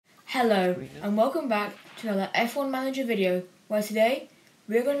Hello and welcome back to another F1 Manager video where today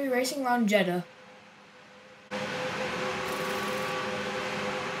we're going to be racing around Jeddah.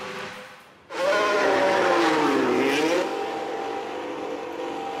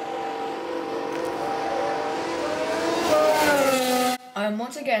 I am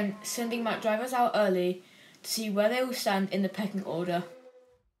once again sending my drivers out early to see where they will stand in the pecking order.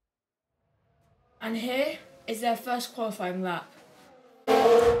 And here is their first qualifying lap.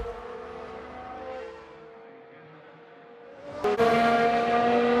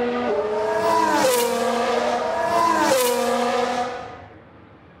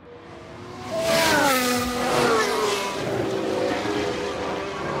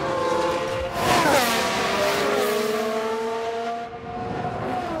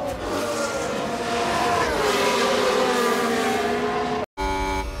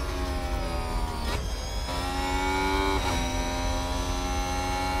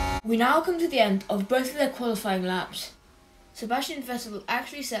 We now come to the end of both of their qualifying laps. Sebastian Vettel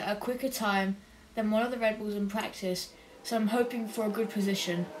actually set a quicker time than one of the Red Bulls in practice, so I'm hoping for a good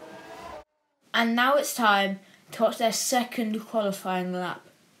position. And now it's time to watch their second qualifying lap.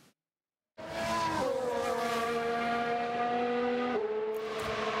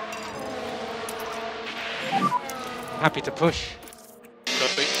 Happy to push.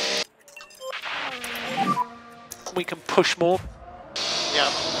 We can push more. Yeah.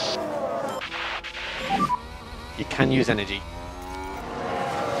 You can use energy.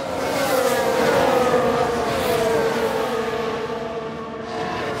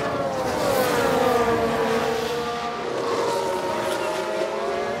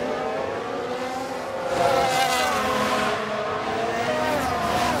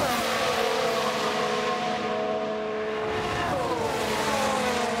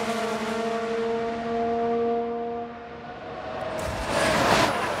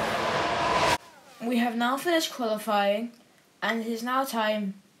 We have now finished qualifying and it is now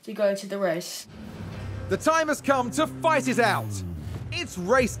time to go to the race. The time has come to fight it out. It's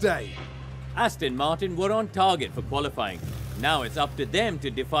race day. Aston Martin were on target for qualifying. Now it's up to them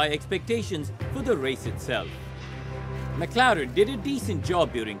to defy expectations for the race itself. McLaren did a decent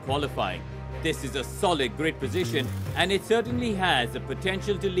job during qualifying. This is a solid grid position and it certainly has the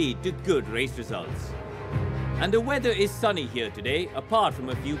potential to lead to good race results. And the weather is sunny here today, apart from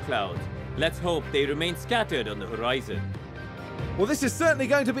a few clouds. Let's hope they remain scattered on the horizon. Well, this is certainly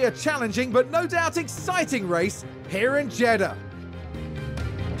going to be a challenging but no doubt exciting race here in Jeddah.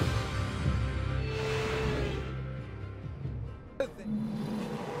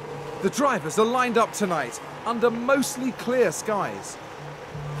 The drivers are lined up tonight under mostly clear skies.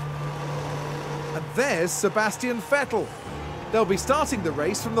 And there's Sebastian Vettel. They'll be starting the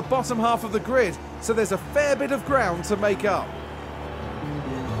race from the bottom half of the grid, so there's a fair bit of ground to make up.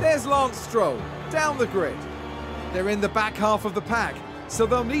 There's Lance Stroll, down the grid. They're in the back half of the pack, so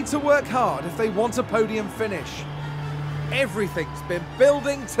they'll need to work hard if they want a podium finish. Everything's been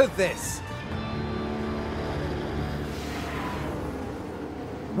building to this.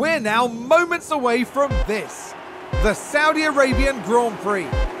 We're now moments away from this, the Saudi Arabian Grand Prix.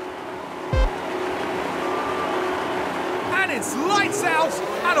 And it's lights out,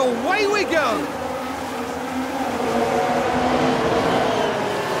 and away we go.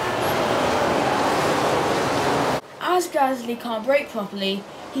 As Gasly can't brake properly,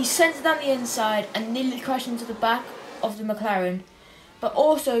 he sends it down the inside and nearly crashed into the back of the McLaren, but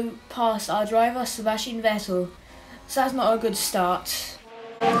also passed our driver Sebastian Vettel, so that's not a good start.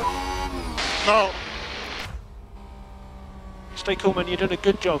 No. Stay cool, man, you did a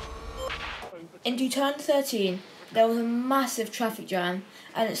good job. Into turn 13, there was a massive traffic jam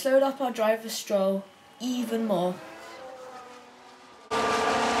and it slowed up our driver Stroll even more.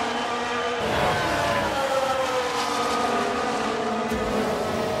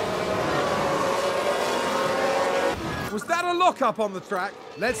 Was that a lock-up on the track?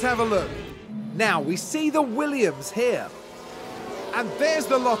 Let's have a look. Now we see the Williams here. And there's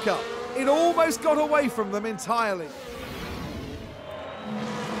the lock-up. It almost got away from them entirely.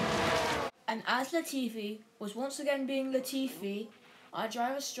 And as Latifi was once again being Latifi, our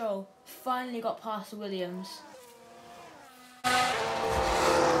driver Stroll finally got past the Williams.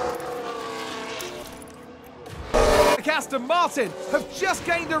 Aston Martin have just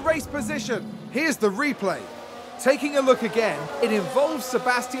gained a race position. Here's the replay. Taking a look again, it involves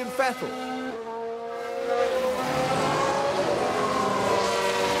Sebastian Vettel.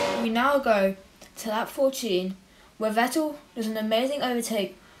 We now go to lap 14, where Vettel does an amazing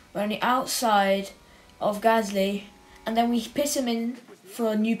overtake on the outside of Gasly, and then we pit him in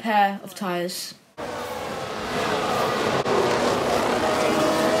for a new pair of tyres.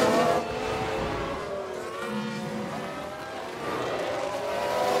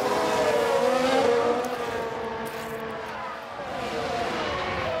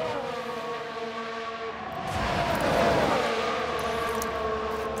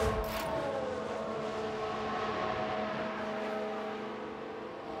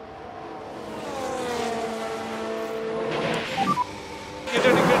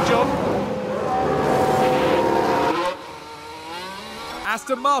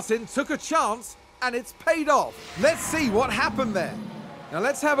 Aston Martin took a chance and it's paid off. Let's see what happened there. Now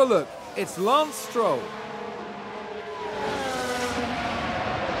let's have a look. It's Lance Stroll.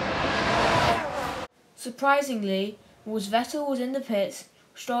 Surprisingly, whilst Vettel was in the pits,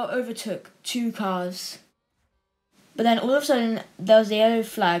 Stroll overtook 2 cars. But then all of a sudden there was a yellow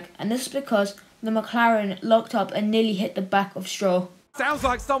flag, and this is because the McLaren locked up and nearly hit the back of Stroll. Sounds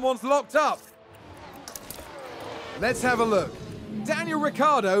like someone's locked up. Let's have a look. Daniel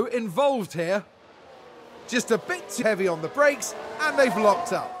Ricciardo involved here. Just a bit too heavy on the brakes and they've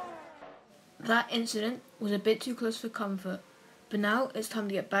locked up. That incident was a bit too close for comfort, but now it's time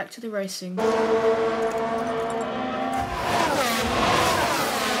to get back to the racing.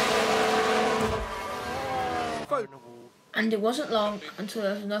 And it wasn't long until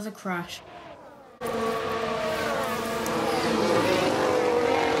there was another crash.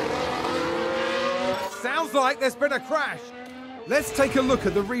 Sounds like there's been a crash. Let's take a look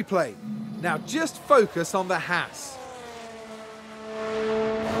at the replay. Now just focus on the Haas.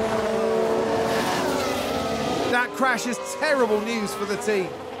 That crash is terrible news for the team.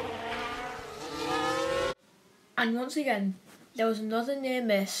 And once again, there was another near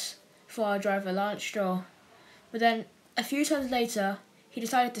miss for our driver Lance Stroll. But then, a few times later, he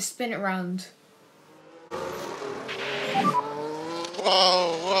decided to spin it round.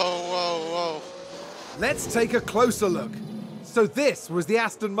 Whoa. Let's take a closer look. So this was the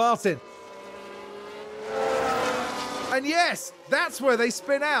Aston Martin. And yes, that's where they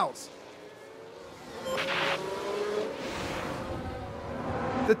spin out.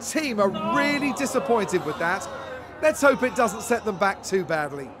 The team are really disappointed with that. Let's hope it doesn't set them back too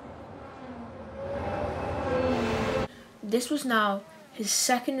badly. This was now his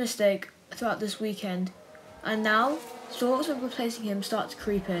second mistake throughout this weekend, and now thoughts of replacing him start to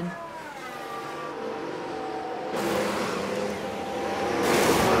creep in.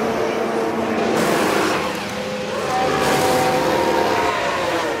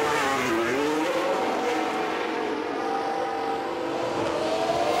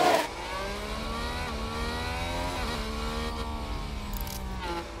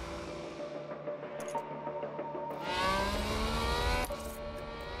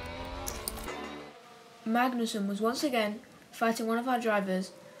 Magnussen was once again fighting one of our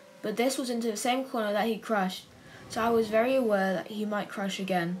drivers, but this was into the same corner that he crashed, so I was very aware that he might crash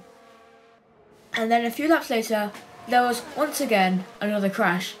again. And then a few laps later, there was once again another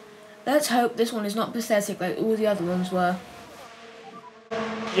crash. Let's hope this one is not pathetic like all the other ones were.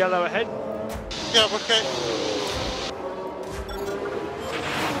 Yellow ahead. Yeah, okay.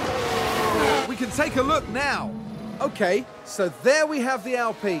 We can take a look now. Okay, so there we have the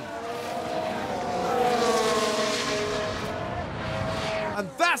Alpine. And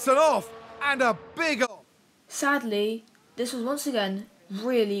that's an off, and a big off. Sadly, this was once again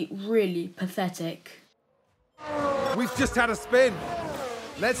really pathetic. We've just had a spin.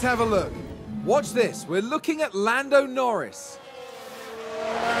 Let's have a look. Watch this, we're looking at Lando Norris.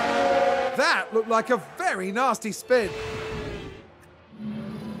 That looked like a very nasty spin.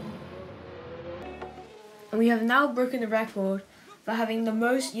 And we have now broken the record for having the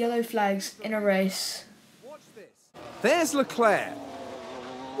most yellow flags in a race. Watch this. There's Leclerc.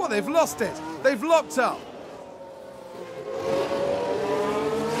 Well, they've lost it. They've locked up.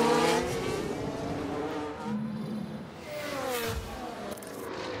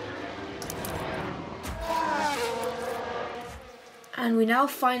 And we now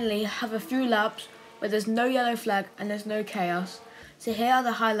finally have a few laps where there's no yellow flag and there's no chaos. So here are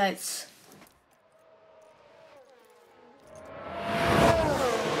the highlights.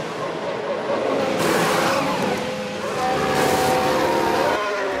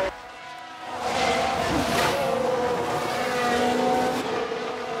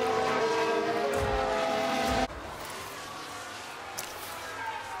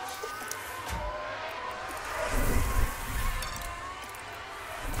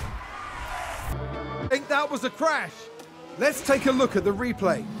 I think that was a crash. Let's take a look at the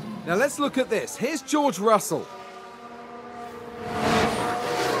replay. Now let's look at this. Here's George Russell.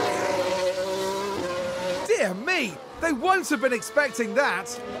 Dear me, they won't have been expecting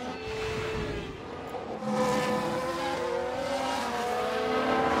that.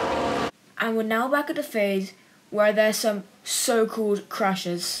 And we're now back at the phase where there's some so-called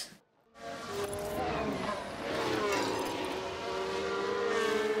crashes.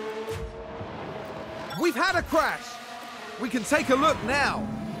 We've had a crash. We can take a look now.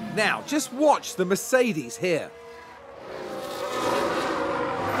 Now, just watch the Mercedes here.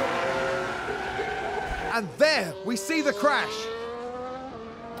 And there, we see the crash.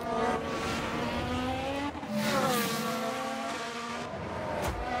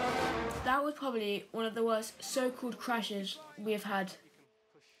 was probably one of the worst so-called crashes we have had.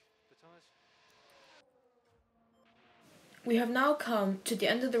 We have now come to the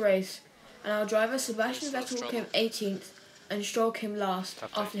end of the race, and our driver Sebastian Vettel came 18th and Stroll came last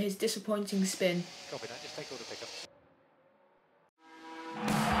after his disappointing spin. Copy that, just take all the pickups.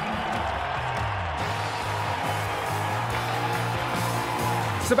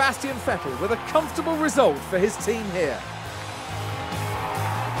 Sebastian Vettel with a comfortable result for his team here.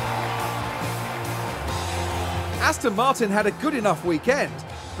 Aston Martin had a good enough weekend,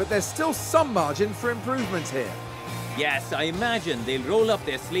 but there's still some margin for improvement here. Yes, I imagine they'll roll up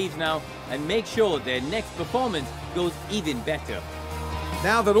their sleeves now and make sure their next performance goes even better.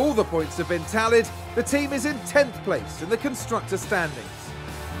 Now that all the points have been tallied, the team is in 10th place in the constructor standings.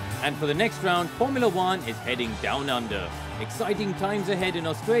 And for the next round, Formula One is heading down under. Exciting times ahead in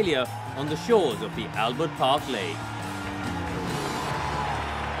Australia on the shores of the Albert Park Lake.